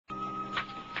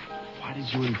Why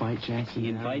did you invite Jackson? He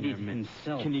invited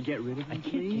himself. Can you get rid of him, I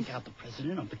can't take out the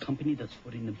president of the company that's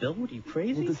footing the bill. What are you,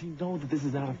 crazy? Well, does he know that this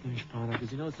is not a finished product?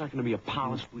 Does he know it's not going to be a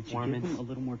polished performance? Would you give him a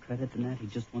little more credit than that? He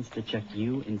just wants to check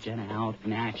you and Jenna out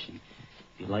in action.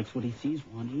 If he likes what he sees,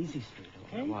 we're on Easy Street,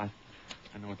 okay? Well,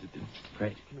 I know what to do.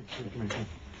 Great. Come here.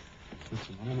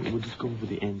 Listen, why don't we'll just go over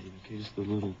the ending, okay? Just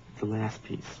the last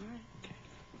piece. All right.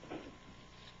 Okay.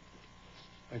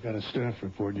 I got a staff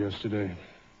report yesterday.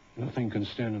 Nothing can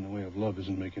stand in the way of Love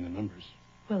Isn't Making the numbers.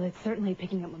 Well, it's certainly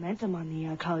picking up momentum on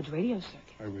the college radio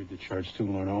circuit. I read the charts too,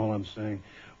 Lorna. All I'm saying,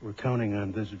 we're counting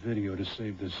on this video to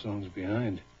save this song's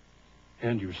behind.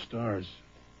 And your stars.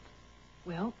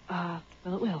 Well, it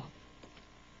will.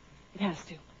 It has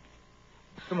to.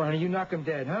 Come on, you knock him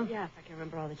dead, huh? Yeah, if I can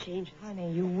remember all the changes.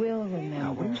 Honey, you will remember.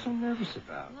 Now, what are you so nervous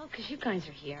about? Well, because you guys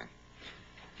are here.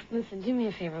 Listen, do me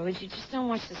a favor, would you? Just don't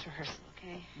watch this rehearsal,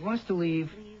 okay? He wants to leave.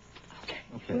 Please? Okay.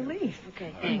 We'll leave.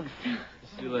 Okay, thanks.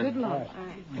 See you later. Good luck. All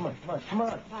right. Come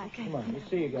on. Bye. Okay. Come on, we'll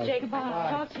see you guys. Jacob, Bye.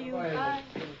 talk to you. Bye.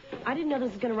 I didn't know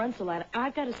this was going to run so loud.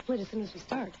 I've got to split as soon as we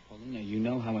start. Paulina, you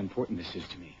know how important this is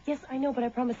to me. Yes, I know, but I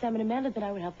promised Sam and Amanda that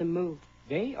I would help them move.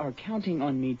 They are counting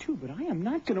on me, too, but I am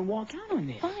not going to walk out on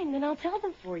this. Fine, then I'll tell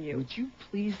them for you. Would you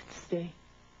please stay?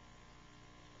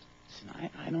 Listen,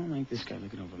 I don't like this guy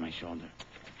looking over my shoulder.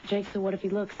 Jake, so what if he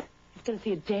looks? He's going to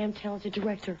see a damn talented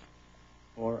director.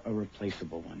 Or a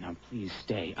replaceable one. Now, please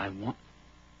stay. I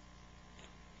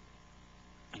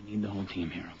need the whole team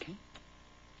here, okay?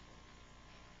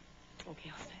 Okay,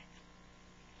 I'll stay.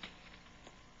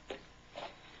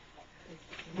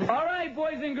 All right,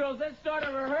 boys and girls, let's start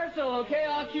a rehearsal, okay?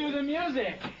 I'll cue the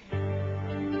music.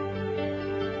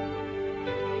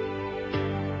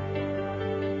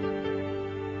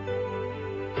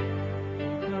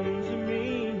 Come to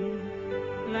me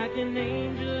like an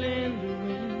angel in the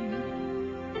wind.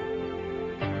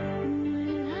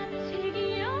 When I'm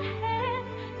taking your hand,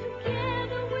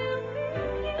 together we'll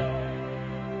begin.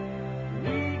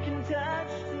 We can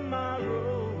touch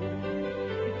tomorrow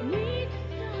if we just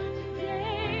start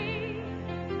today.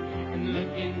 And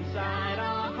look inside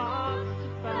our hearts to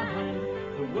find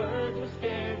the words we're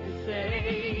scared to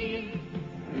say.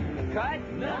 Cut.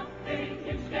 Nothing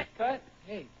can stay. Cut.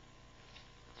 Hey.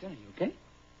 Jenna, you okay?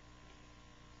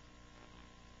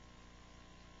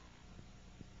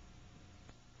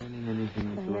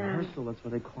 Anything with the rehearsal, that's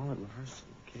what they call it, rehearsal.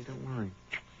 Okay, don't worry.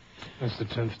 That's the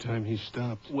 10th time he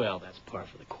stopped. Well, that's par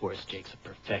for the course. Jake's a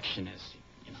perfectionist,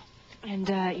 you know. And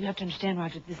you have to understand,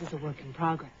 Roger, this is a work in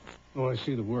progress. Oh, I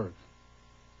see the work.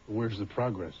 But where's the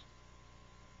progress?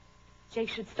 Jake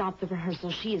should stop the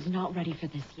rehearsal. She is not ready for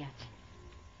this yet.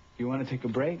 You want to take a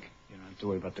break? You don't have to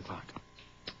worry about the clock.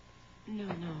 No,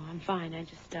 I'm fine. I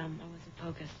just, I wasn't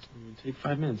focused. Take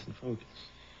 5 minutes and focus.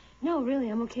 No, really,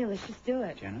 I'm okay. Let's just do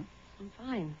it. Jenna? I'm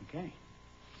fine. Okay.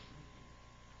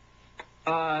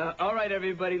 All right,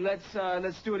 everybody, let's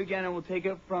do it again, and we'll take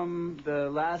it from the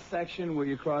last section where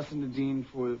you're crossing the Dean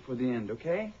for the end,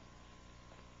 okay?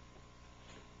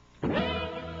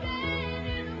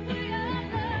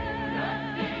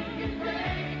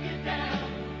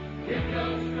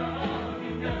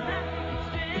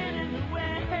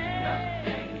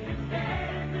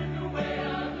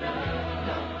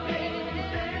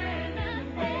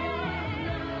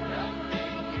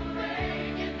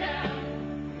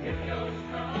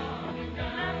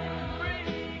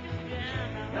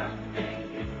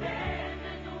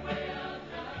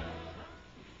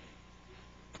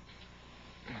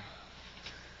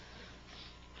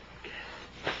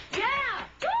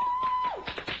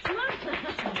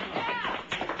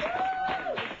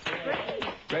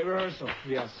 Great rehearsal.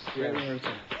 Yes, great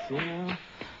rehearsal. See now?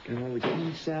 Get all the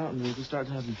kinks out, and we'll just start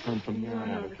having fun from here on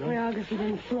out, The okay? choreography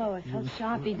didn't flow. It felt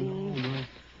choppy, Dean. No.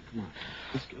 Come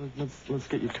on. Let's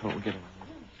get your coat. We'll get it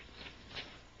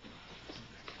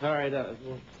on. All right,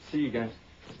 we'll see you guys.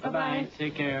 Bye-bye.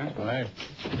 Take care. Bye.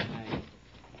 Bye.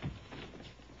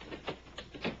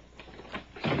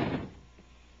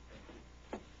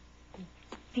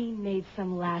 Dean made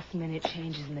some last-minute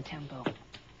changes in the tempo.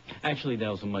 Actually, that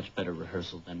was a much better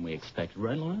rehearsal than we expected,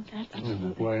 right, Lorna?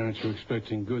 Absolutely. Why aren't you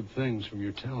expecting good things from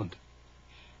your talent?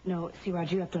 No, see,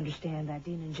 Roger, you have to understand that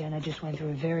Dean and Jenna just went through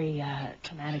a very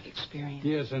traumatic experience.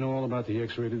 Yes, I know all about the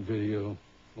X-rated video,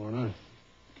 Lorna. In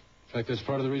fact, that's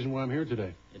part of the reason why I'm here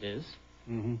today. It is?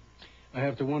 Mm-hmm. I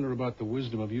have to wonder about the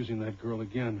wisdom of using that girl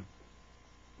again.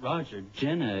 Roger,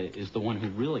 Jenna is the one who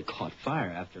really caught fire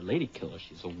after Lady Killer.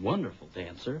 She's a wonderful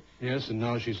dancer. Yes, and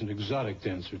now she's an exotic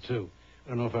dancer, too. I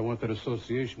don't know if I want that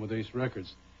association with Ace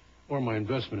Records or my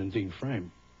investment in Dean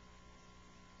Frame.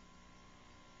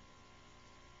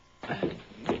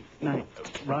 Night.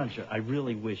 Roger, I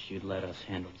really wish you'd let us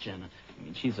handle Jenna. I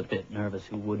mean, she's a bit nervous.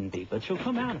 Who wouldn't be? But she'll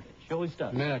come out of it. She always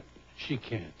does. Matt, she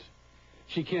can't.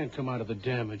 She can't come out of the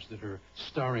damage that her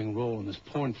starring role in this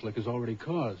porn flick has already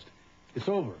caused. It's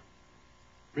over.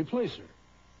 Replace her.